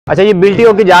अच्छा, ये बिल्टी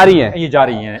होके जा रही है? ये जा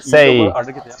रही हैं। सही।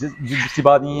 ऑर्डर की दूसरी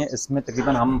बात ये है, इसमें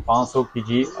तकरीबन हम 500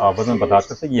 kg वजन बर्दाश्त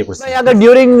करते हैं। ये कुछ अगर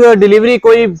ड्यूरिंग डिलीवरी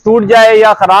कोई टूट जाए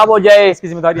या खराब हो जाए, इसकी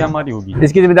जिम्मेदारी हमारी होगी।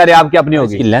 इसकी जिम्मेदारी आपकी अपनी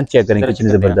होगी। इसकी लेंथ चेक करें कितनी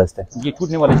जबरदस्त है। ये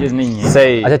टूटने वाली चीज नहीं है।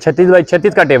 सही। अच्छा, 36 बाई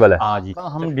 36 का टेबल है। हाँ जी,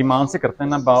 हम डिमांड से करते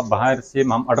हैं ना, बाहर से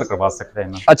हम ऑर्डर करवा सकते हैं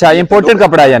ना। अच्छा, इम्पोर्टेड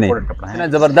कपड़ा है यानी? कपड़ा है,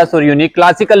 जबरदस्त और यूनिक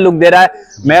क्लासिकल लुक दे रहा है।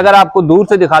 मैं अगर आपको दूर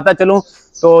से दिखाता चलूं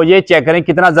तो ये चेक करें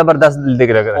कितना जबरदस्त दिख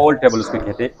रहा है। ऑल टेबल उसको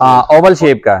कहते हैं। हाँ, ओवल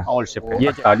शेप का। ऑल शेप का।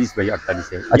 ये 40 बाई 48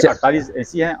 है। अच्छा, 48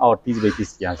 ऐसी है और 30 बाई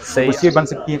 30 की है। सही। तो बन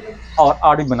सकती है और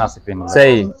 8 भी बना सकते हैं।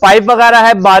 सही। पाइप वगैरह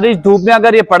है, बारिश धूप में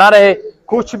अगर ये पड़ा रहे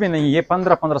कुछ भी नहीं। ये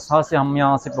 15 साल से हम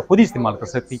यहाँ से खुद ही इस्तेमाल कर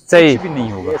सकते हैं। सही। कुछ भी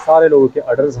नहीं होगा। ये सारे लोगों के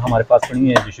ऑर्डर्स हमारे पास पड़ी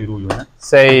हैं जो शुरू हुए हैं।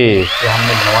 सही। ये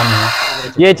हमने बनवानी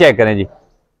है। ये चेक करें जी,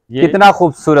 कितना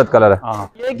खूबसूरत कलर है।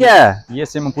 ये क्या है? ये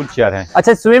स्विमिंग पूल चेयर है।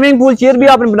 अच्छा, स्विमिंग पूल चेयर भी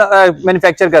आप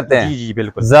मैन्युफैक्चर करते हैं? जी जी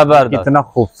बिल्कुल। जबरदस्त, कितना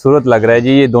खूबसूरत लग रहा है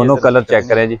जी। ये दोनों कलर चेक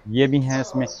करें जी। ये भी है,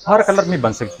 इसमें हर कलर में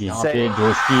बन सकती है। जो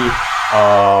इसकी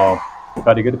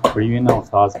कारीगरी पकड़ी हुई है ना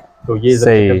उस्ताद, तो ये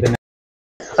सही।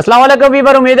 अस्सलाम वालेकुम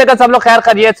वीवर, उम्मीद है कि सब लोग खैर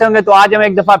खैरियत से होंगे। तो आज हम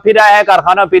एक दफा फिर आए हैं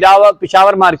कारखाना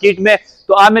पेशावर मार्केट में।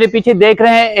 तो आप मेरे पीछे देख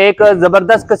रहे हैं एक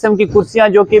जबरदस्त किस्म की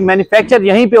कुर्सियां जो कि मैन्युफैक्चर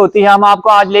यहीं पे होती है। हम आपको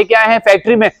आज लेके आए हैं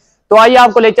फैक्ट्री में। तो आइए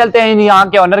आपको ले चलते हैं यहाँ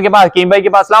के ओनर के पास, हकीम भाई के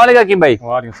पास। अस्सलाम वालेकुम हकीम भाई।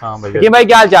 हकीम भाई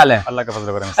क्या हाल चाल है? अल्लाह का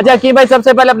फजल है। अच्छा हकीम भाई,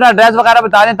 सबसे पहले अपना एड्रेस वगैरह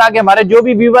बता दें ताकि हमारे जो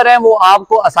भी व्यूवर हैं वो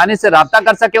आपको आसानी से राब्ता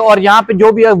कर सके और यहाँ पे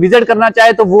जो भी विजिट करना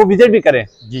चाहे तो वो विजिट भी करें।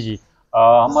 जी जी,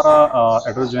 हमारा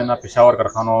एड्रेस जो है ना, पेशावर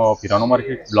कारखानो पिरानो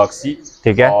मार्केट ब्लॉक C,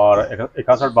 ठीक है, और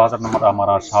 6162 नंबर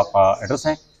हमारा शॉप का एड्रेस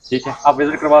है। ठीक है, आप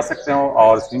विजिट करवा सकते हो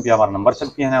और स्क्रीन पे हमारा नंबर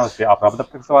चलती है ना, उस पर आप रब्ता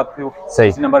कर सकते हो। सही।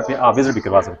 इस नंबर पे आप विजिट भी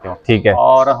करवा सकते हो। ठीक है,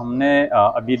 और हमने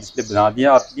अभी डिस्प्ले बना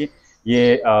दिया आपकी।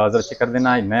 ये जरा चेक कर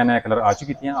देना, नया नया कलर आ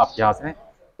चुकी थी आपके हाथ में।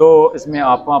 तो इसमें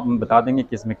आपको आप बता देंगे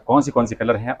कि इसमें कौन सी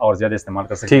कलर है और ज्यादा इस्तेमाल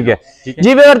कर सकते हैं। ठीक है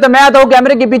जी भैया। तो मैं आता हूँ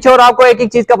कैमरे के पीछे और आपको एक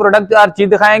एक चीज का प्रोडक्ट हर चीज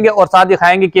दिखाएंगे और साथ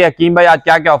दिखाएंगे कि हकीम भाई आज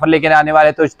क्या क्या ऑफर लेके आने वाले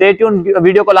हैं। तो स्टे ट्यून,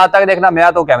 वीडियो को लाता देखना। मैं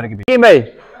आता हूँ कैमरे के पीछे। हकीम भाई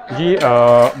जी,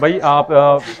 भाई आप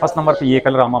फर्स्ट नंबर पे ये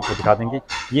कलर हम आपको दिखा देंगे।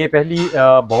 ये पहली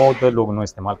बहुत लोगों ने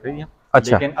इस्तेमाल कर दिया।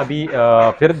 अच्छा। लेकिन अभी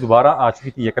फिर दोबारा आ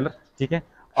चुकी थी ये कलर। ठीक है,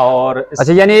 और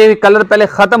अच्छा, यानी ये कलर पहले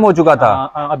खत्म हो चुका था,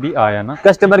 अभी आया ना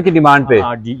कस्टमर की डिमांड पे।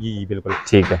 जी जी बिल्कुल।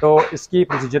 ठीक है, तो इसकी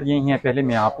प्रोसीजर यही है। पहले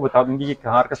मैं आपको बता दूंगी कि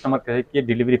हर कस्टमर कहे कि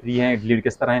डिलीवरी फ्री है, डिलीवरी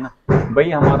किस तरह है ना।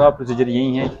 भाई हमारा प्रोसीजर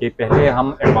यही है कि पहले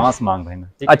हम एडवांस मांग रहे हैं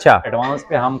ना। अच्छा, एडवांस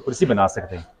पे हम कुर्सी बना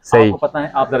सकते हैं। सही। आपको पता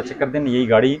है, आप जरा चेक कर देना, यही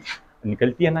गाड़ी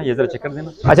निकलती है ना, ये जरा चेक कर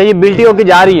देना। अच्छा, ये बिल्टी होके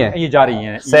जा रही है? ये जा रही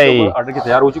है। सही। ऑर्डर की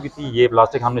तैयार हो चुकी थी, ये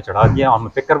प्लास्टिक हमने चढ़ा दिया, हमने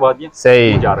पैक करवा दिया।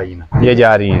 सही। जा रही है ना, ये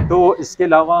जा रही है। तो इसके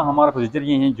अलावा हमारा प्रोसीजर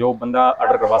ये है, जो बंदा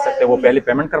ऑर्डर करवा सकते हैं वो पहले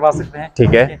पेमेंट करवा सकते हैं।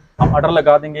 ठीक है, हम ऑर्डर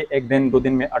लगा देंगे, 1 दिन 2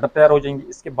 दिन में ऑर्डर तैयार हो जाएंगे।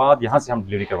 इसके बाद यहाँ से हम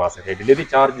डिलीवरी करवा सकते हैं। डिलीवरी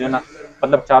चार्ज जो है ना,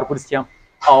 मतलब 4 कुर्सियाँ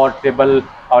और टेबल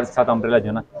और साथ अम्ब्रेला जो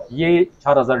है ना, ये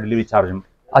 4000 डिलीवरी चार्ज।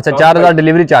 अच्छा, 4000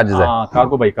 डिलीवरी चार्जेस है।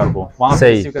 कार्गो बाई कार्गो वहाँ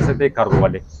सही कर सकते हैं, कार्गो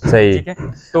वाले। सही। ठीक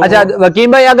है। तो अच्छा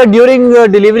वकीम भाई, अगर ड्यूरिंग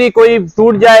डिलीवरी कोई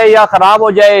टूट जाए या खराब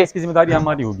हो जाए, इसकी जिम्मेदारी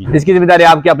हमारी होगी। इसकी जिम्मेदारी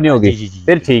आपकी अपनी होगी। जी जी,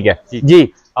 फिर ठीक है जी।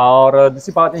 और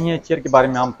दूसरी बात ये है, चेयर के बारे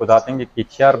में हम बता देंगे कि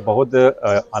चेयर बहुत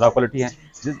आला क्वालिटी है।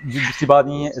 दूसरी बात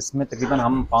ये है, इसमें तकरीबन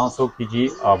हम 500 kg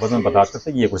वजन बर्दाश्त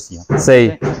करते हैं। ये कुर्सियाँ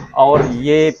सही। और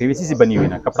ये PVC से बनी हुई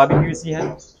ना, कपड़ा भी PVC है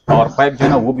और पाइप जो है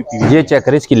ना वो भी PVC। ये चेक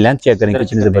करें, इसकी लेंथ चेक करें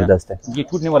कितनी जबरदस्त है। ये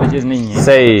टूटने वाली चीज नहीं है।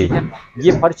 सही।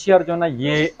 ये फर्श चेयर जो है ना,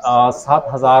 ये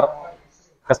 7000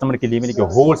 कस्टमर के लिए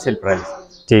मिलेगी होलसेल प्राइस।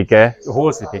 ठीक है,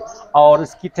 होलसेल पे। और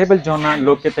इसकी टेबल जो है ना,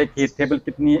 लोग कहते हैं कि टेबल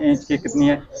कितनी इंच की कितनी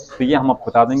है, तो ये हम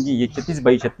आपको बता देंगे, ये 36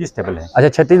 बाई 36 टेबल है।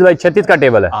 अच्छा, 36 बाई 36 का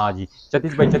टेबल है। हाँ जी,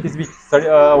 36 बाई 36 भी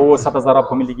वो 7000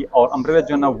 आपको मिलेगी। और अम्ब्रेला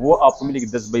जो है ना, वो आपको मिलेगी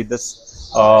 10 बाई 10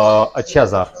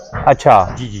 6000। अच्छा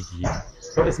जी जी जी।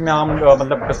 तो इसमें हम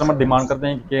मतलब कस्टमर डिमांड करते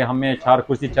हैं कि हमें 4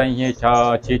 कुर्सी चाहिए,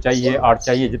 6 चाहिए, 8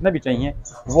 चाहिए, जितना भी चाहिए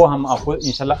वो हम आपको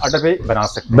इंशाल्लाह ऑर्डर पे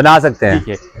बना सकते हैं। ठीक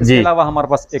है। इसके अलावा हमारे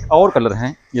पास एक और कलर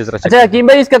है, ये जरा। अच्छा हकीम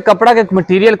भाई, इसका कपड़ा का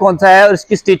मटेरियल कौन सा है और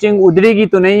इसकी स्टिचिंग उधरेगी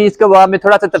तो नहीं, इसके बाद में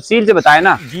थोड़ा सा तफसील से बताए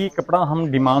ना। जी, कपड़ा हम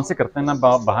डिमांड से करते हैं ना,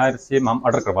 बाहर से हम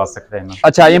ऑर्डर करवा सकते हैं ना।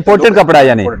 अच्छा, इम्पोर्टेड कपड़ा है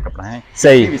यानी? इम्पोर्टेड कपड़ा है।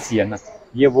 सही। PVC है ना,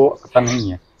 ये वो कपड़ा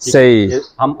नहीं है। सही।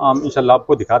 हम इंशाल्लाह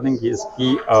आपको दिखा देंगे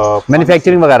इसकी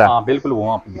मैन्युफैक्चरिंग वगैरह। हाँ बिल्कुल, वो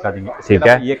आपको दिखा देंगे। ठीक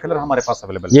है, ये कलर हमारे पास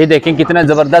अवेलेबल है। ये देखें कितना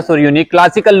जबरदस्त और यूनिक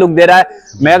क्लासिकल लुक दे रहा है।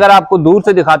 मैं अगर आपको दूर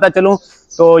से दिखाता चलूं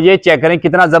तो ये चेक करें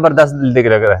कितना जबरदस्त दिख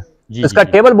रहा है। इसका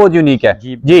टेबल बहुत यूनिक है।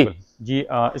 जी जी जी।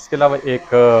 इसके अलावा एक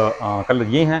कलर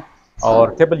ये है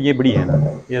और टेबल ये बड़ी है ना,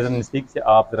 ये नजदीक से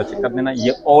आप जरा चेक कर देना।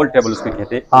 ये ऑल टेबल उसको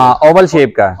कहते हैं। हाँ, ओवल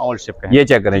शेप का। ऑल शेप का। ये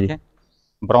चेक करें जी,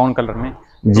 ब्राउन कलर में।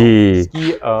 जी।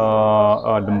 इसकी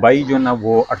लंबाई जो है ना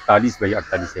वो 48 बाई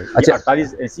 48 है। अच्छा,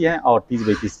 48 ऐसी है और 30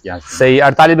 बाई 30 की। सही,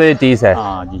 48 बाई 30 है।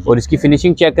 हाँ जी। और इसकी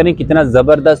फिनिशिंग चेक करें, कितना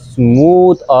जबरदस्त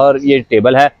स्मूथ और ये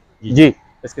टेबल है जी।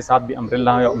 इसके साथ भी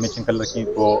अम्ब्रेला है मैचिंग कलर की,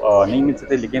 तो नहीं मिल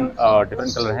सकते, लेकिन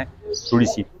डिफरेंट कलर है थोड़ी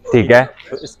सी। ठीक है।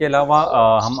 तो इसके अलावा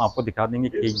हम आपको दिखा देंगे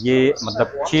कि ये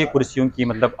मतलब 6 कुर्सियों की,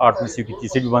 मतलब 8 कुर्सियों की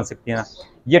चीज़ें भी बन सकती हैं ना।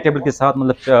 ये टेबल के साथ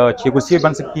मतलब 6 कुर्सियाँ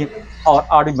बन सकती हैं और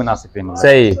 8 भी बना सकते हैं मतलब।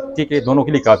 सही, ठीक है, दोनों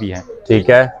के लिए काफ़ी है। ठीक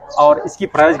है। और इसकी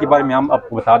प्राइस के बारे में हम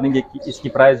आपको बता देंगे कि इसकी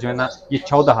प्राइस जो है ना ये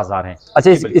 14,000 है।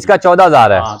 अच्छा, इसका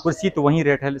 14,000 है। कुर्सी तो वही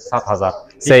रेट है 7,000।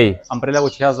 सही। अम्ब्रेला वो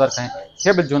 6,000 का है।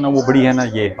 टेबल जो है ना वो बड़ी है ना,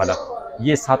 ये वाला,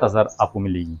 ये 7,000 आपको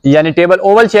मिलेगी। यानी टेबल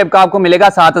ओवल शेप का आपको मिलेगा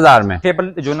 7,000 में।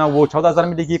 टेबल जो ना वो 14,000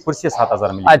 मिलेगी, कुर्सी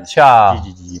 7,000 मिलेगी। अच्छा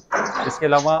जी जी जी। इसके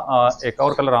अलावा एक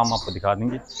और कलर हम आपको दिखा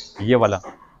देंगे, ये वाला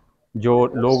जो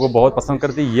लोग बहुत पसंद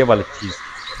करते हैं, ये वाला चीज़,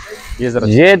 ये जरा,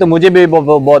 ये तो मुझे भी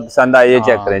बहुत पसंद आया। ये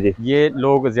चेक करें जी। ये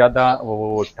लोग ज्यादा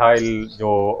वो टाइल जो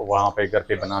वहाँ पे घर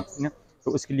पे बनाते हैं,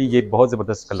 तो उसके लिए ये बहुत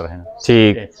जबरदस्त कलर है।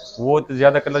 ठीक, वो तो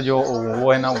ज्यादा कलर जो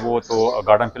वो है ना, वो तो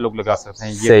गार्डन पे लोग लगा सकते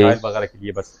हैं, ये टाइल वगैरह के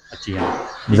लिए बस अच्छी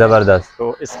है, जबरदस्त।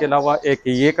 तो इसके अलावा एक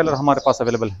ये कलर हमारे पास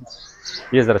अवेलेबल है,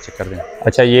 ये जरा चेक कर दें।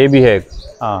 अच्छा, ये भी है।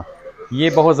 हाँ, ये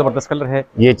बहुत जबरदस्त कलर है,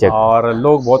 ये चेक, और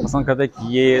लोग बहुत पसंद करते हैं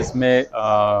कि ये इसमें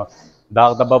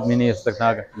दाग दबाव भी नहीं हो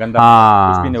सकता, गंदा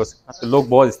कुछ भी नहीं हो सकता, तो लोग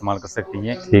बहुत इस्तेमाल कर सकते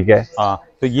हैं। ठीक है। हाँ,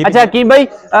 तो ये अच्छा कि भाई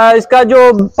इसका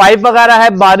जो पाइप वगैरह है,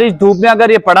 बारिश धूप में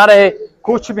अगर ये पड़ा रहे,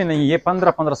 कुछ भी नहीं, ये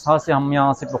 15-15 साल से हम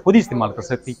यहाँ से खुद ही इस्तेमाल कर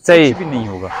सकते हैं। सही, कुछ भी नहीं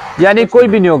होगा, यानी कोई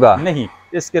भी नहीं होगा। नहीं।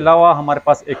 इसके अलावा हमारे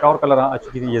पास एक और कलर आ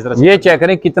चुकी है, ये जरा ये चेक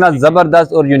करें, कितना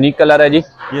जबरदस्त और यूनिक कलर है जी।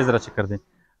 ये जरा चेक कर दें।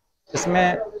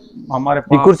 इसमें हमारे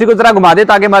पास, कुर्सी को जरा घुमा दे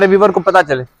ताकि हमारे व्यूअर को पता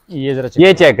चले। ये जरा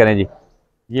ये चेक करें जी,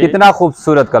 कितना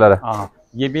खूबसूरत कलर है। हाँ,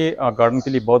 ये भी गार्डन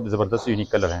के लिए बहुत जबरदस्त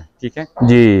यूनिक कलर है। ठीक है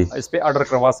जी। इस पे ऑर्डर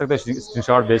करवा सकते हैं,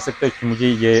 स्क्रीनशॉट भेज सकते हैं कि मुझे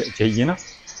ये चाहिए ना,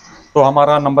 तो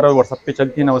हमारा नंबर व्हाट्सएप पे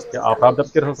चलती है ना, उस पर आप जब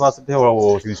करवा सकते हो,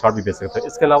 वो स्क्रीनशॉट भी भेज सकते हैं।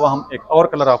 इसके अलावा हम एक और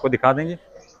कलर आपको दिखा देंगे।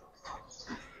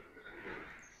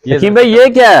 ये भाई ये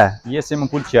क्या है? ये स्विमिंग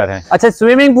पूल चेयर है। अच्छा,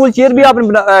 स्विमिंग पूल चेयर भी आप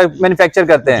मैन्युफैक्चर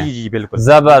करते हैं? जी जी बिल्कुल,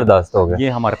 जबरदस्त हो गया। ये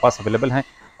हमारे पास अवेलेबल है,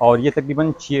 और ये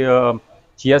तकरीबन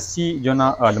 86 जो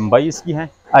ना लंबाई इसकी है।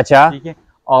 अच्छा, ठीक है,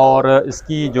 और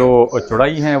इसकी जो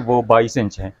चौड़ाई है वो 22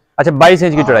 इंच है। अच्छा, 22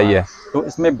 इंच की चौड़ाई है, तो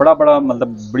इसमें बड़ा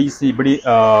मतलब बड़ी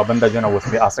बंदा जो है ना वो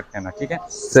उसमें आ सकते हैं ना। ठीक है,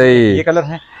 सही। ये कलर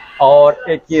है, और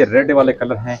एक ये रेड वाले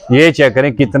कलर हैं। ये चेक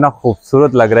करें, कितना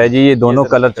खूबसूरत लग रहा है जी। ये दोनों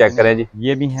कलर चेक करें जी,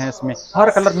 ये भी हैं, इसमें हर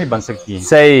कलर में बन सकती है।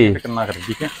 सही, फिक्र ना करें।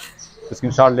 ठीक है,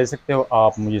 स्क्रीनशॉट ले सकते हो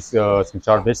आप, मुझे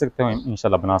स्क्रीनशॉट भेज सकते हो,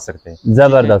 इंशाल्लाह बना सकते हैं।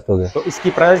 जबरदस्त हो गया। तो इसकी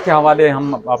प्राइस के हवाले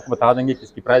हम आपको बता देंगे कि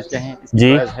इसकी प्राइस क्या है।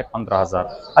 इसकी प्राइस है 15,000।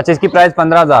 अच्छा, इसकी प्राइस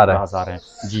 15,000 है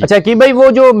जी। अच्छा कि भाई, वो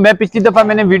जो मैं पिछली दफा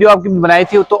मैंने वीडियो आपकी बनाई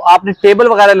थी, तो आपने टेबल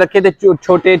वगैरह रखे थे,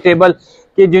 छोटे टेबल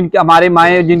कि जिनके हमारे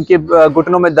माए जिनके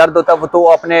घुटनों में दर्द होता है, वो तो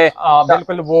अपने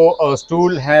बिल्कुल वो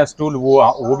स्टूल है, स्टूल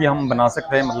वो भी हम बना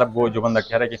सकते हैं। मतलब वो जो बंदा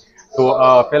कह रहा है कि,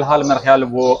 तो फिलहाल मेरा ख्याल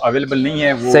वो अवेलेबल नहीं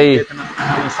है वो। सही,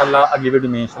 तो इंशाल्लाह अगली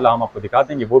वीडियो में इंशाल्लाह हम आपको दिखा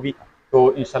देंगे वो भी,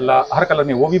 तो इंशाल्लाह हर कलर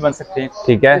में वो भी बन सकते हैं।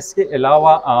 ठीक है, इसके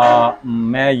अलावा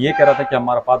मैं ये कह रहा था कि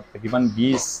हमारे पास तकरीबन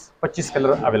 20-25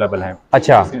 कलर अवेलेबल हैं।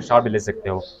 अच्छा, स्क्रीनशॉट भी ले सकते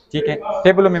हो। ठीक है,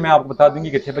 टेबलों में मैं आपको बता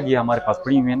दूंगी कि टेबल ये हमारे पास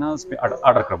पड़ी हुई है ना, उस पर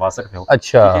ऑर्डर करवा सकते हो।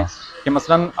 अच्छा, ठीक है, कि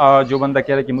मसलन जो बंदा कह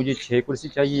रहा है कि मुझे 6 कुर्सी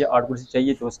चाहिए या 8 कुर्सी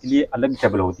चाहिए, तो उसके लिए अलग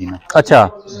टेबल होती है ना। अच्छा,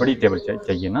 बड़ी टेबल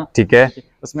चाहिए ना। ठीक है,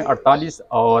 उसमें 48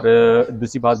 और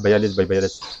दूसरी बात 42 बाई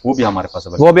 42 वो भी हमारे पास,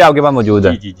 वो भी आपके पास मौजूद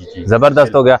है। जी जी जी,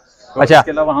 जबरदस्त हो गया। तो अच्छा,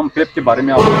 इसके अलावा हम क्लिप के बारे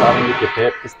में आपको बता देंगे कि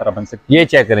टेप किस तरह बन सकती है। ये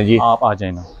चेक करें जी, आप आ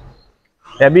जाए ना।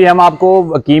 अभी हम आपको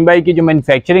हकीम भाई की जो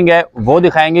मैन्युफैक्चरिंग है वो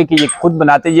दिखाएंगे कि ये खुद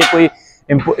बनाते हैं। ये कोई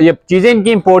ये चीज़ें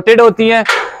इनकी इम्पोर्टेड होती हैं,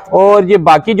 और ये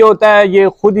बाकी जो होता है ये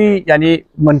खुद ही यानी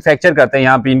मैन्युफैक्चर करते हैं।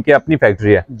 यहाँ पे इनकी अपनी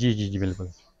फैक्ट्री है। जी जी जी बिल्कुल,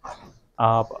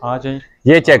 आप आ जाए।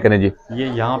 ये चेक करें जी, ये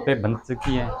यहाँ पे बन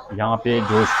सकती है। यहाँ पे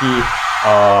जो इसकी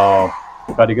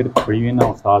कारीगर पड़ी हुई है ना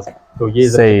उस्ताद, तो ये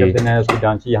सही करते हैं, उसकी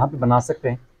ढांचे यहाँ पे बना सकते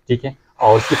हैं। ठीक है,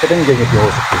 और उसकी फिटिंग भी हो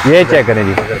सकती है। ये चेक करें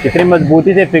जी, कितनी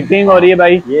मजबूती से फिटिंग हो रही है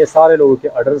भाई। ये सारे लोगों के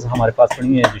ऑर्डर्स हमारे पास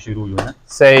पड़ी है जो शुरू हुई है ना।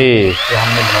 सही, तो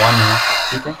हमने बनवानी है।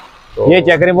 ठीक है, तो ये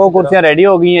चेक करें, वो कुर्सियाँ रेडी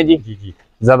हो गई हैं जी। जी जी,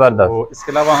 जबरदस्त। तो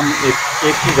इसके अलावा हम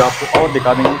एक चीज़ आपको और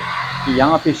दिखा देंगे कि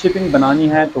यहाँ पे शिपिंग बनानी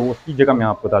है, तो उसकी जगह मैं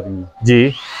आपको बता दूंगी जी।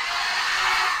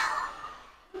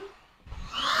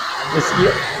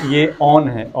 इसकी ये ऑन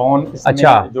है, ऑन।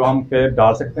 अच्छा, जो हम पे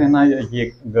डाल सकते हैं ना,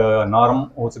 ये नॉर्म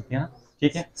हो सकती है ना।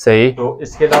 ठीक है, सही। तो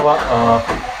इसके अलावा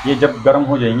ये जब गर्म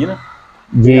हो जाएंगी ना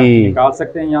जी, निकाल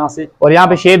सकते हैं यहाँ से, और यहाँ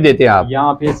पे शेप देते हैं आप।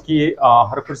 यहाँ पे इसकी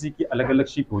हर कुर्सी की अलग अलग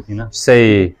शेप होती है ना।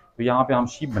 सही, तो यहाँ पे हम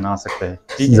शीप बना सकते हैं,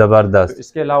 ठीक है। जबरदस्त। तो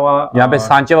इसके अलावा यहाँ पे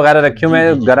सांचे वगैरह रखे हुए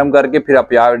हैं, गर्म करके फिर आप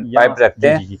पाइप रखते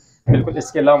हैं। जी, बिल्कुल।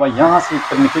 इसके अलावा यहाँ से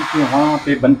निकलती है, वहाँ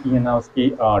पे बनती है ना, उसकी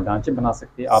ढांचे बना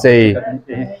सकते हैं आप, सही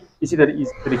हैं। इस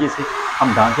तरीके से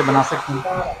हम ढांचे बना सकते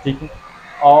हैं, ठीक है।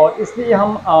 और इसलिए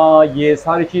हम ये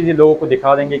सारी चीज़ें लोगों को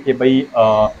दिखा देंगे कि भाई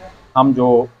हम जो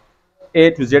A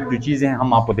to Z जो चीज़ें हैं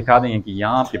हम आपको दिखा देंगे कि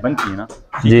यहाँ पे बनती है ना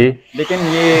जी। लेकिन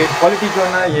ये क्वालिटी जो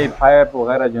है ना, ये पाइप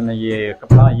वगैरह जो है, ये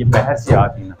कपड़ा ये बाहर से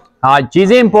आती है ना। हाँ,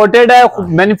 चीजें इम्पोर्टेड है,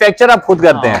 मैन्युफैक्चर आप खुद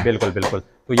करते हैं। बिल्कुल बिल्कुल।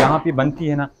 तो यहाँ पे बनती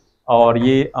है ना, और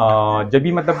ये जब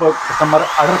भी मतलब कस्टमर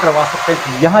ऑर्डर करवा सकते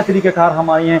हैं, यहाँ तरीक़ाकार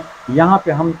हमारे हैं, यहाँ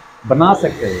पे हम बना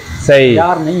सकते हैं। सही।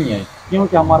 यार नहीं है,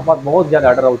 क्योंकि हमारे पास बहुत ज़्यादा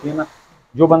ऑर्डर होती है ना।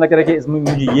 जो बंदा कह रहा है कि इसमें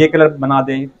मुझे ये कलर बना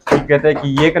दे, कोई कहता है कि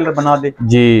ये कलर बना दे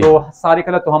जी, तो सारे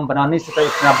कलर तो हम बना नहीं सकते,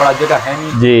 इतना बड़ा जगह है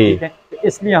नहीं जी, ठीक है। तो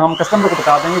इसलिए हम कस्टमर को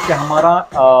बता देंगे कि हमारा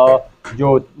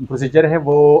जो प्रोसीजर है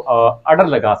वो ऑर्डर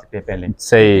लगा सकते हैं पहले।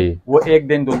 सही। वो 1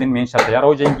 दिन 2 दिन में इंशाल्लाह तैयार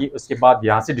हो जाएंगी, उसके बाद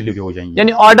यहाँ से डिलीवरी हो जाएंगी।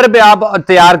 यानी ऑर्डर पे आप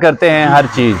तैयार करते हैं हर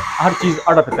चीज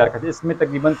ऑर्डर पे तैयार करते हैं। इसमें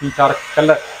तकरीबन 3-4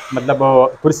 कलर मतलब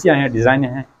कुर्सियाँ हैं, डिजाइन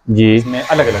हैं जी, इसमें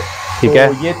अलग अलग, ठीक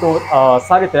है। ये तो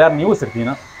सारे तैयार नहीं हो सकती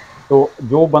ना। तो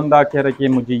जो बंदा कह रहा है कि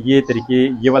मुझे ये तरीके,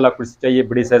 ये वाला कुर्सी चाहिए,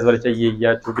 बड़ी साइज वाला चाहिए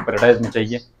या छोटी पैराडाइज में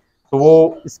चाहिए, तो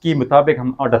वो इसके मुताबिक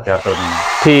हम ऑर्डर तैयार कर देंगे।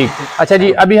 ठीक। अच्छा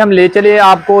जी, अभी हम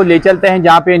आपको ले चलते हैं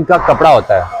जहाँ पे इनका कपड़ा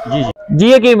होता है। जी जी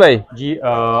जी यकीन भाई जी,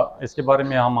 इसके बारे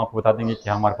में हम आपको बता देंगे कि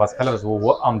हमारे पास कलर्स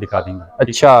वो हम दिखा देंगे।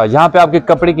 अच्छा, यहाँ पे आपके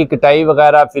कपड़े की कटाई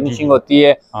वगैरह फिनिशिंग होती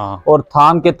है, और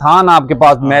थान के थान आपके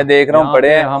पास मैं देख रहा हूँ पड़े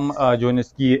हैं। हम जो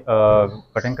इसकी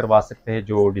कटिंग करवा सकते हैं,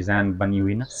 जो डिजाइन बनी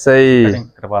हुई ना, सही कटिंग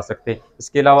करवा सकते हैं।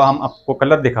 इसके अलावा हम आपको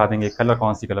कलर दिखा देंगे, कलर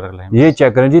कौन सी कलर है। ये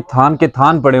चेक करें जी, थान के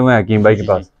थान पड़े हुए हैं हकीम भाई के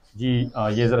पास जी।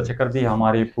 ये जरा चेक कर दी,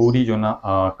 हमारी पूरी जो ना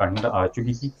कंड आ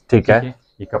चुकी थी, ठीक है।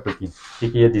 ये कपड़े की,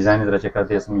 ठीक है। ये डिजाइन जरा चेक कर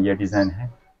दिया, इसमें ये डिजाइन है,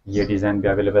 ये डिजाइन भी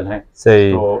अवेलेबल है।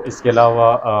 सही। तो इसके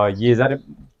अलावा ये जरा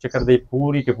चेक कर दे,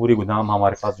 पूरी के पूरी गोदाम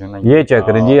हमारे पास जो है ना, ये चेक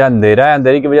करें जी, अंधेरा है,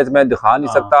 अंधेरे की वजह से मैं दिखा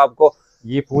नहीं सकता आपको।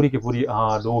 ये पूरी की पूरी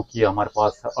लोगों की हमारे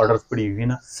पास ऑर्डर्स पड़ी हुई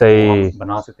ना, सही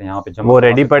बना सकते हैं यहाँ पे, वो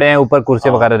रेडी पड़े हैं, ऊपर कुर्सी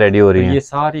वगैरह रेडी हो रही है। ये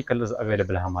सारी कलर्स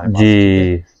अवेलेबल है हमारे पास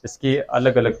जी। इसके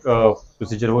अलग अलग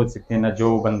प्रोसीजर हो सकते हैं ना।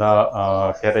 जो बंदा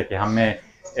कह रहे कि हमें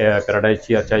पैराडाइज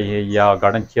चेयर चाहिए या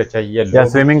गार्डन चेयर चाहिए या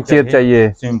स्विमिंग चेयर चाहिए,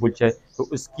 स्विमिंग पूल चाहिए, तो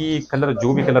उसकी कलर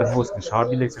जो भी कलर है वो स्क्रीनशॉट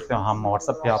भी ले सकते हैं, हम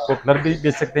व्हाट्सएप पे आपको कलर भी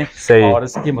भेज सकते हैं। सही। और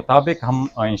इसके मुताबिक हम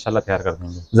इंशाल्लाह तैयार कर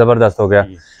देंगे। जबरदस्त हो गया।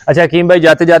 अच्छा हकीम भाई,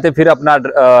 जाते जाते फिर अपना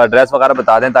एड्रेस वगैरह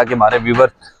बता दें ताकि हमारे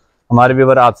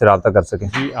व्यूवर आपसे रब्ता कर सकें।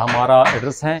 जी, हमारा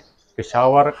एड्रेस है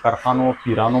पेशावर, कारखानो,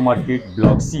 पिरानो मार्केट,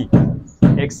 ब्लॉक C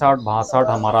 6162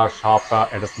 हमारा शॉप का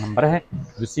एड्रेस नंबर है।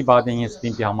 दूसरी बात ये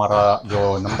स्क्रीन पे हमारा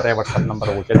जो नंबर है, व्हाट्सएप नंबर,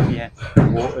 वो चलती है,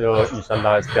 वो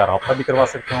इंशाल्लाह इस पर रब्ता भी करवा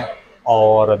सकते हैं।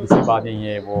 और दूसरी बात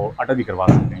ये वो ऑर्डर भी करवा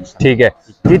सकते हैं। ठीक है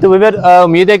जी। तो व्यूअर,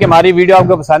 उम्मीद है कि हमारी वीडियो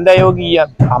आपको पसंद आई होगी।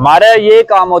 हमारा ये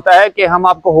काम होता है कि हम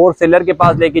आपको होलसेलर के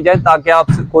पास लेके जाएं ताकि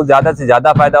आपको ज्यादा से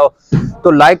ज्यादा फायदा हो।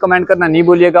 तो लाइक कमेंट करना नहीं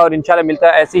भूलिएगा, और इंशाल्लाह मिलता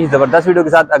है ऐसी ही जबरदस्त वीडियो के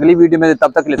साथ अगली वीडियो में।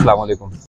 तब तक के लिए अस्सलाम वालेकुम।